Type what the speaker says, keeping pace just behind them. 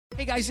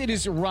Hey guys, it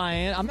is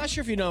Ryan. I'm not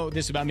sure if you know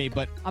this about me,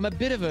 but I'm a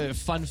bit of a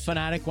fun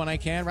fanatic when I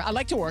can. I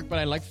like to work, but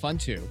I like fun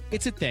too.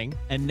 It's a thing.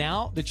 And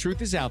now the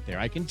truth is out there.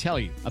 I can tell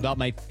you about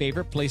my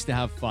favorite place to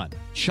have fun.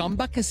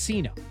 Chumba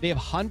Casino. They have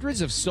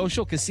hundreds of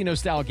social casino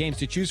style games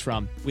to choose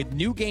from with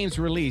new games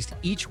released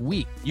each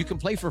week. You can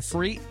play for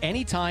free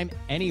anytime,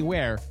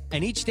 anywhere.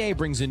 And each day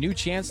brings a new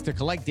chance to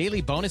collect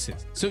daily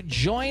bonuses. So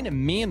join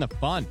me in the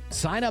fun.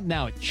 Sign up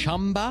now at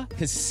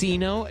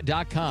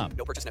ChumbaCasino.com.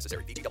 No purchase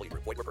necessary. VGW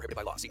Group. Void where prohibited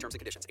by law. See terms and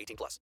conditions. 18+.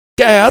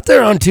 Guy out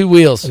there on two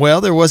wheels. Well,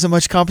 there wasn't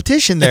much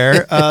competition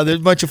there. There's a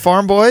bunch of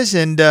farm boys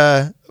and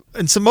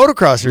some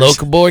motocrossers.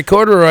 Local boy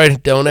Corduroy.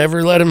 Don't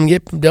ever let him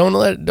don't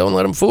let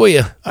him fool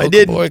you. I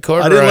didn't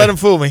let him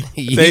fool me.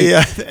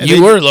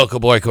 You were local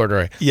boy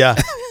Corduroy. Yeah,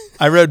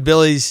 I rode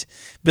Billy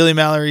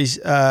Mallory's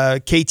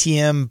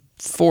KTM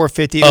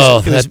 450.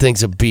 That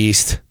thing's a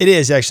beast. It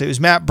is actually. It was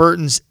Matt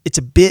Burton's. It's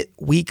a bit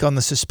weak on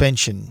the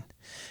suspension.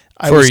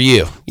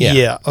 You, yeah.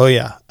 Yeah. Oh,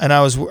 yeah. And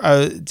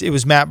it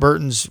was Matt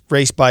Burton's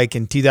race bike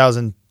in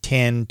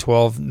 2010,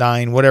 12,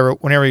 9, whatever.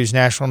 Whenever he was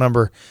national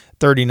number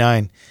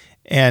 39,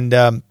 and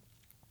on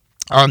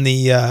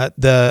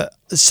the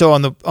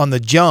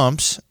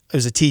jumps, it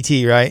was a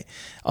TT, right?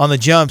 On the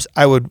jumps,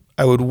 I would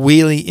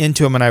wheelie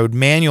into him and I would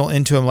manual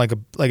into him like a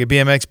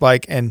BMX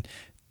bike, and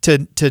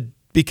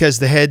because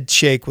the head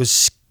shake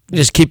was.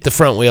 Just keep the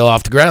front wheel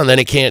off the ground, then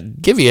it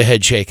can't give you a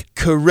head shake.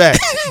 Correct.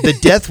 The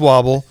death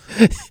wobble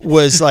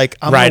was like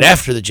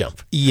after the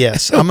jump.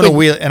 Yes, I'm gonna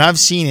wheel, and I've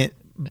seen it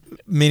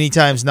many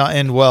times not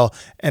end well.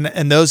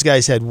 And those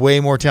guys had way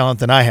more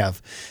talent than I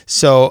have.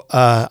 So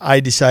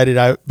I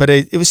decided but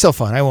it was still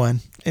fun. I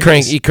won.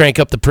 You crank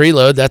up the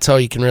preload. That's all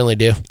you can really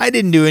do. I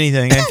didn't do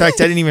anything. In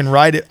fact, I didn't even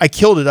ride it. I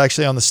killed it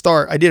actually on the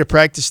start. I did a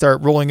practice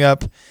start rolling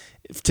up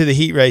to the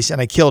heat race, and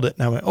I killed it.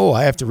 And I went,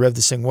 I have to rev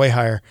this thing way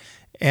higher.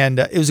 And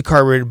it was a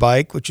carbureted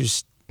bike, which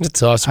was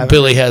that's awesome.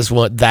 Billy has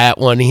that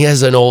one. He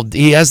has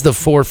the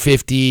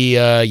 450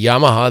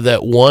 Yamaha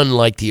that won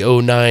like the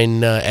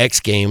 09 X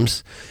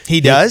Games.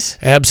 He does?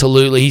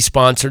 Absolutely. He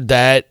sponsored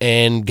that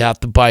and got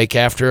the bike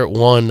after it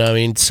won. I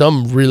mean,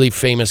 some really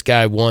famous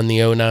guy won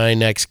the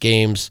 09 X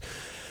Games.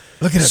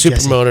 Look at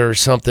Supermoto or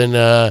something.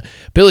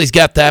 Billy's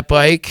got that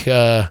bike.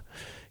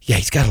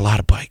 He's got a lot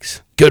of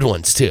bikes. Good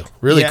ones, too.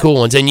 Really cool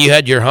ones. And you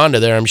had your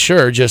Honda there, I'm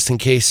sure, just in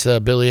case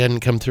Billy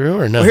hadn't come through,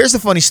 or no? Well, here's the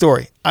funny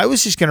story. I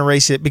was just going to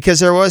race it because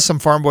there was some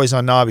farm boys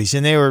on knobbies,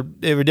 and they were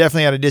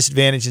definitely at a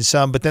disadvantage in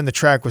some, but then the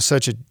track was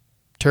such a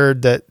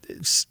turd that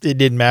it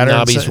didn't matter.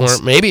 Knobbies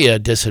weren't maybe a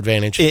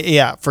disadvantage.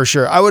 Yeah, for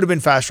sure. I would have been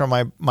faster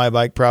on my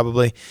bike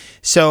probably.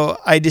 So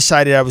I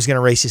decided I was going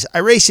to race this. I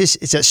raced this.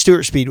 It's at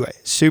Stewart Speedway.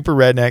 Super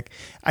redneck.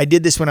 I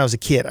did this when I was a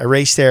kid. I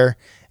raced there.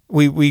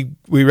 We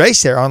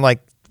raced there on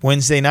like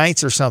Wednesday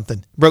nights or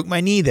something. Broke my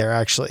knee there,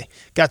 actually.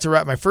 Got to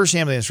ride my first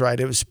ambulance ride.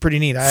 It was pretty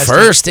neat.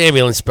 First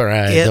ambulance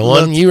ride,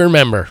 one you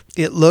remember.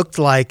 It looked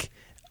like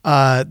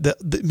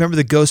remember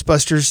the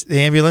Ghostbusters, the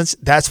ambulance?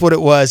 That's what it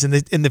was. And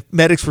the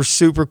medics were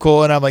super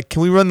cool. And I'm like,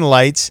 can we run the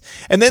lights?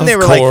 And then they're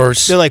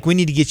like, we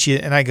need to get you.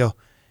 And I go,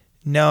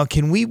 no,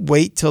 can we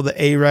wait till the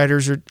A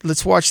riders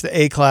let's watch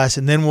the A class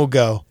and then we'll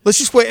go. Let's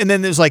just wait. And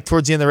then it was like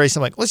towards the end of the race,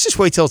 I'm like, let's just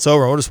wait till it's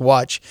over. We'll just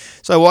watch.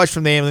 So I watched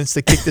from the ambulance.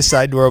 They kicked the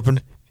side door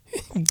open.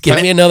 Give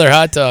me another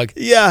hot dog.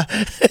 Yeah.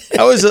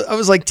 I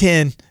was like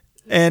 10.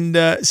 And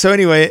so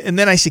anyway, and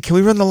then I said, can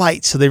we run the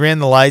lights? So they ran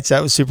the lights.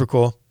 That was super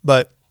cool.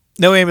 But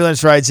no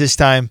ambulance rides this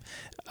time.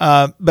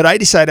 But I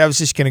decided I was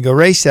just going to go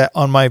race that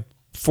on my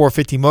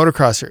 450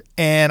 motocrosser.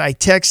 And I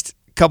text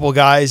a couple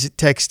guys,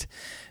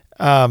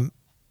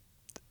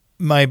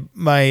 my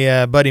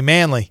buddy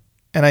Manley.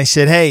 And I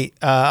said, hey,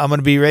 I'm going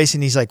to be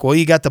racing. He's like, well,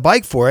 you got the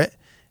bike for it.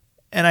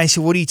 And I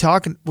said, what do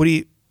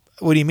you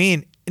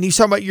mean? And he's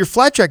talking about your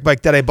flat track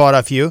bike that I bought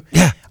off you.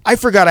 Yeah. I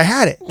forgot I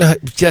had it.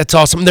 That's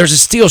awesome. There's a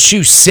steel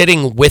shoe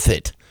sitting with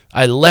it.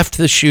 I left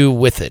the shoe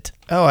with it.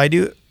 Oh, I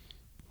do?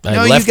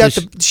 No, you got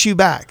the shoe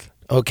back.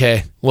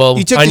 Okay. Well,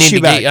 you took the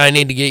shoe back. I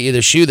need to get you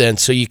the shoe then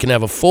so you can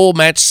have a full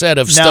match set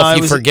of stuff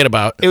you forget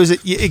about. It was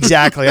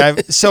exactly.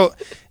 So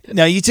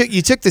now you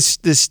took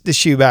this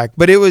shoe back,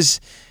 but it was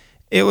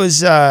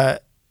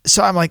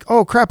so I'm like,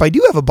 oh crap, I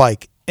do have a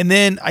bike. And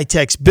then I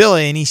text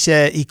Billy, and he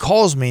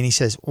calls me, and he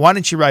says, why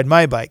don't you ride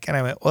my bike? And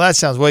I went, well, that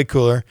sounds way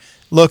cooler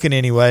looking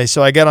anyway.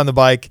 So I got on the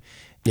bike.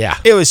 Yeah.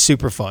 It was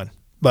super fun,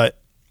 but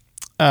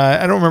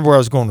I don't remember where I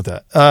was going with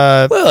that.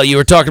 Well, you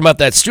were talking about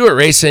that Stewart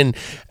race, and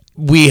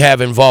we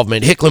have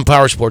involvement. Hickland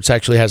Power Sports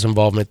actually has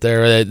involvement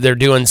there. They're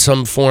doing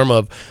some form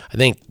of, I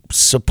think,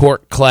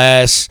 support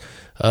class,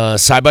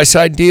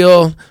 side-by-side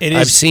deal.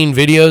 I've seen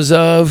videos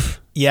of.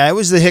 Yeah, it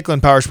was the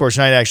Hickland Power Sports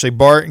night, actually.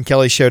 Bart and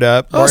Kelly showed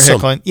up. Awesome.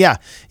 Bart Hickland.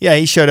 Yeah,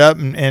 he showed up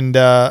and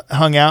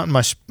hung out in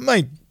my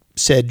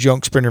said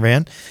junk Sprinter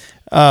van.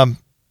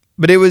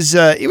 But it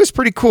was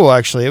pretty cool,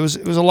 actually. It was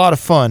a lot of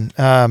fun.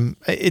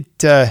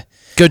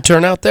 Good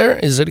turnout there?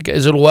 Is it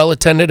a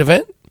well-attended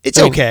event? It's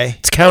okay.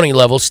 It's county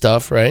level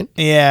stuff, right?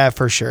 Yeah,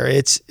 for sure.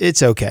 It's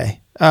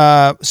okay.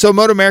 So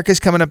Moto America's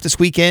coming up this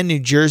weekend. New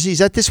Jersey. Is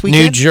that this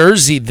weekend? New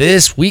Jersey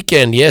this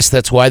weekend. Yes,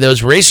 that's why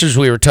those racers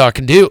we were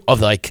talking to,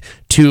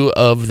 two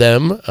of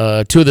them,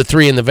 two of the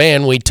three in the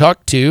van we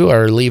talked to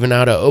are leaving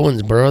out of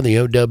Owensboro, the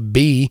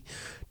OWB,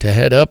 to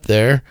head up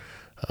there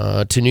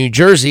to New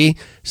Jersey,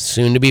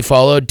 soon to be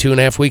followed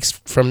 2.5 weeks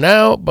from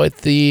now by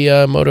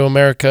the Moto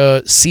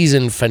America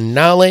season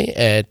finale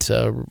at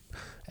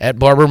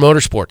Barber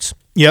Motorsports.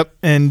 Yep,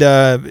 and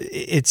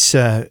it's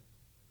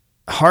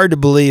hard to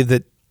believe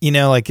that,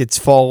 it's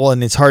fall,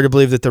 and it's hard to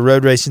believe that the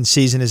road racing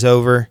season is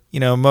over.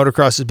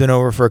 Motocross has been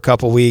over for a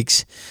couple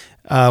weeks.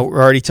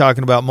 We're already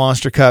talking about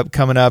Monster Cup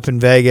coming up in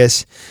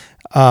Vegas.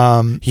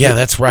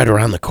 That's right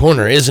around the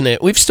corner, isn't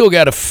it? We've still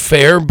got a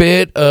fair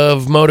bit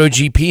of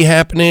MotoGP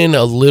happening,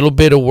 a little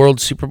bit of World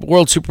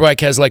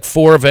Superbike has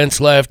 4 events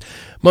left.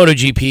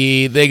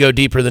 MotoGP, they go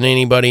deeper than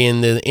anybody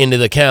into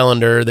the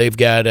calendar. They've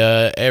got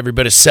every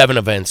bit of 7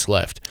 events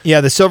left.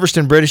 Yeah, the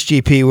Silverstone British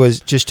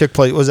GP just took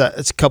place.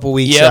 It's a couple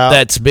weeks out.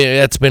 That's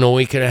been a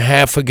week and a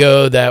half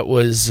ago. That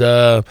was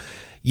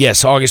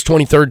August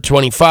 23rd,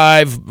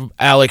 25.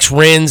 Alex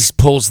Rins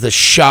pulls the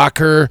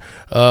shocker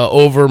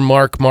over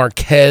Marc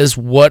Marquez.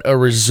 What a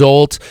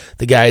result.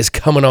 The guy is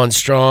coming on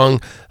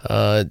strong.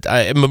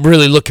 I'm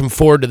really looking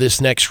forward to this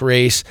next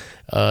race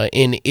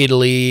in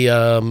Italy.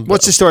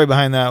 What's the story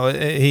behind that?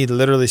 He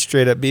literally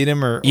straight up beat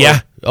him?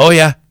 Yeah. Oh,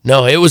 yeah.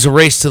 No, it was a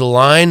race to the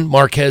line.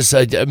 Marquez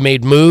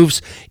made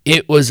moves.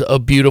 It was a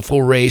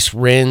beautiful race.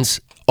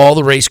 Rins, all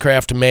the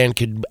racecraft a man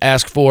could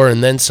ask for,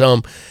 and then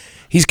some.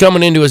 He's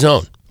coming into his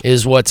own,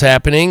 is what's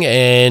happening,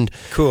 and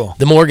cool.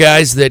 The more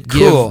guys that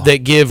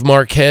give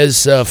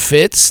Marquez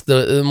fits,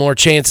 the more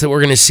chance that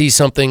we're going to see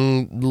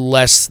something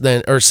less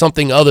than or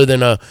something other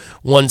than a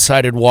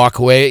one-sided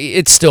walkaway.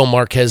 It's still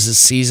Marquez's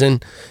season,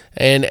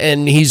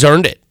 and he's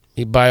earned it.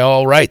 By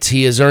all rights,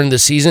 he has earned the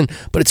season,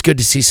 but it's good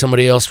to see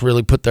somebody else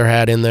really put their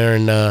hat in there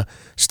and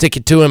stick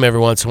it to him every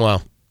once in a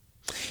while.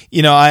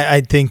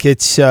 I think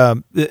it's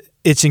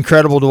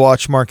incredible to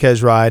watch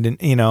Marquez ride,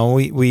 and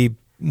we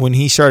when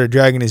he started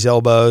dragging his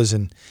elbows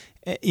and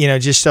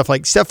just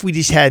stuff we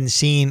just hadn't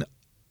seen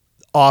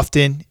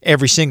often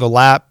every single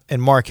lap,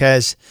 and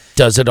Marquez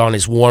does it on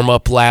his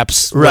warm-up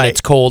laps right. when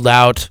it's cold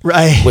out,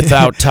 right?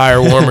 Without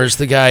tire warmers.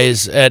 The guy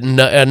is at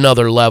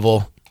another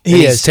level.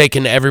 He's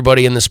taking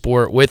everybody in the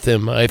sport with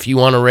him. If you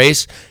want to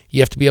race, you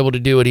have to be able to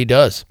do what he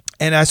does.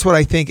 And that's what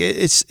I think.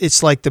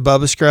 It's like the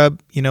Bubba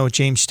Scrub,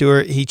 James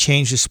Stewart. He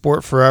changed the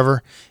sport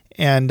forever.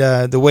 And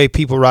the way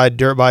people ride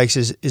dirt bikes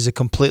is a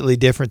completely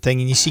different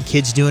thing. And you see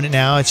kids doing it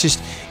now. It's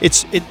just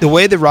the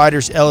way the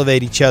riders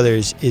elevate each other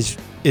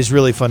is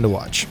really fun to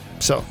watch.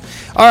 So,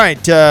 all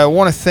right. I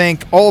want to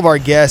thank all of our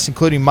guests,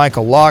 including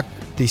Michael Locke,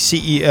 the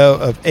CEO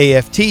of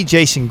AFT,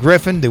 Jason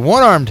Griffin, the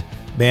one-armed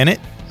bandit.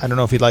 I don't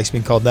know if he likes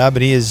being called that,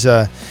 but he is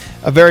a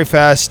very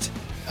fast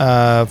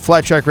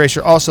flat track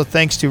racer. Also,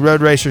 thanks to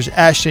road racers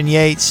Ashton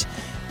Yates,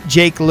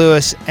 Jake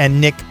Lewis, and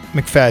Nick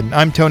McFadden.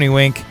 I'm Tony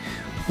Wink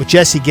with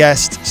Jesse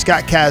Guest,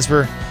 Scott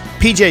Casper,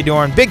 PJ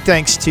Dorn. Big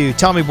thanks to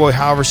Tommy Boy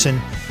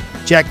Halverson,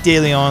 Jack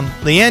DeLeon,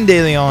 Leanne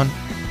DeLeon,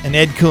 and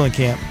Ed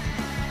Kuhlenkamp.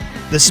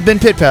 This has been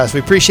Pit Pass. We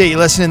appreciate you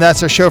listening.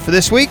 That's our show for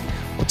this week.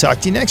 We'll talk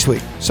to you next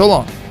week. So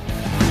long.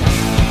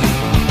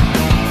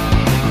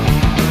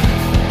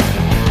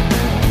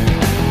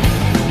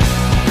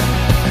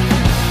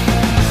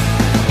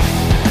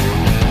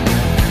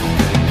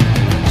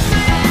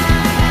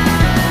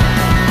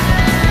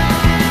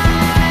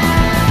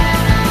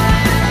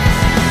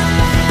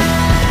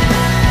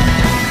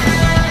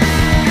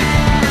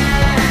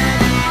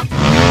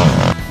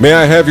 May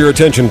I have your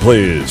attention,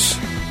 please?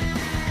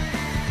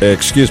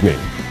 Excuse me.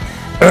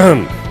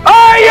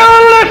 Are you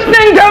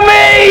listening to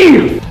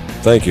me?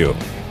 Thank you.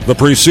 The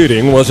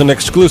preceding was an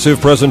exclusive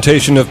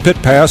presentation of Pit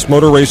Pass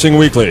Motor Racing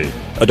Weekly,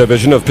 a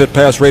division of Pit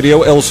Pass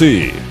Radio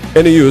LC.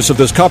 Any use of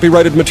this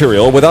copyrighted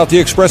material without the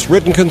express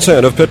written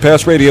consent of Pit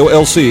Pass Radio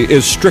LC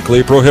is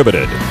strictly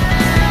prohibited.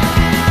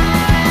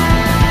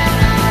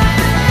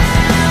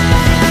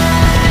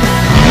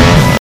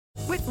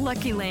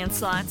 Lucky Land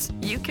Slots,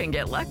 you can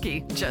get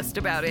lucky just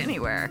about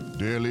anywhere.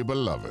 Dearly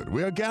beloved,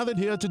 we are gathered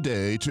here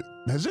today to...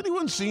 Has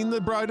anyone seen the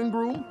bride and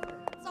groom?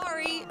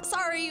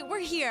 Sorry, we're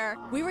here.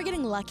 We were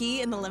getting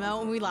lucky in the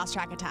limo and we lost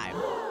track of time.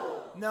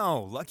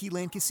 No, Lucky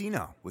Land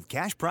Casino, with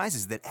cash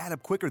prizes that add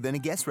up quicker than a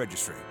guest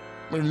registry.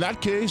 In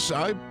that case,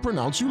 I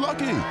pronounce you lucky.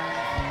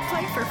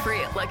 Play for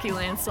free at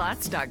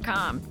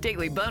LuckyLandSlots.com.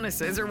 Daily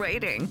bonuses are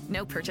waiting.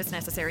 No purchase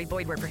necessary.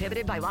 Void where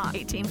prohibited by law.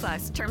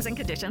 18+. Terms and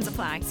conditions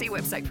apply. See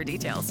website for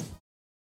details.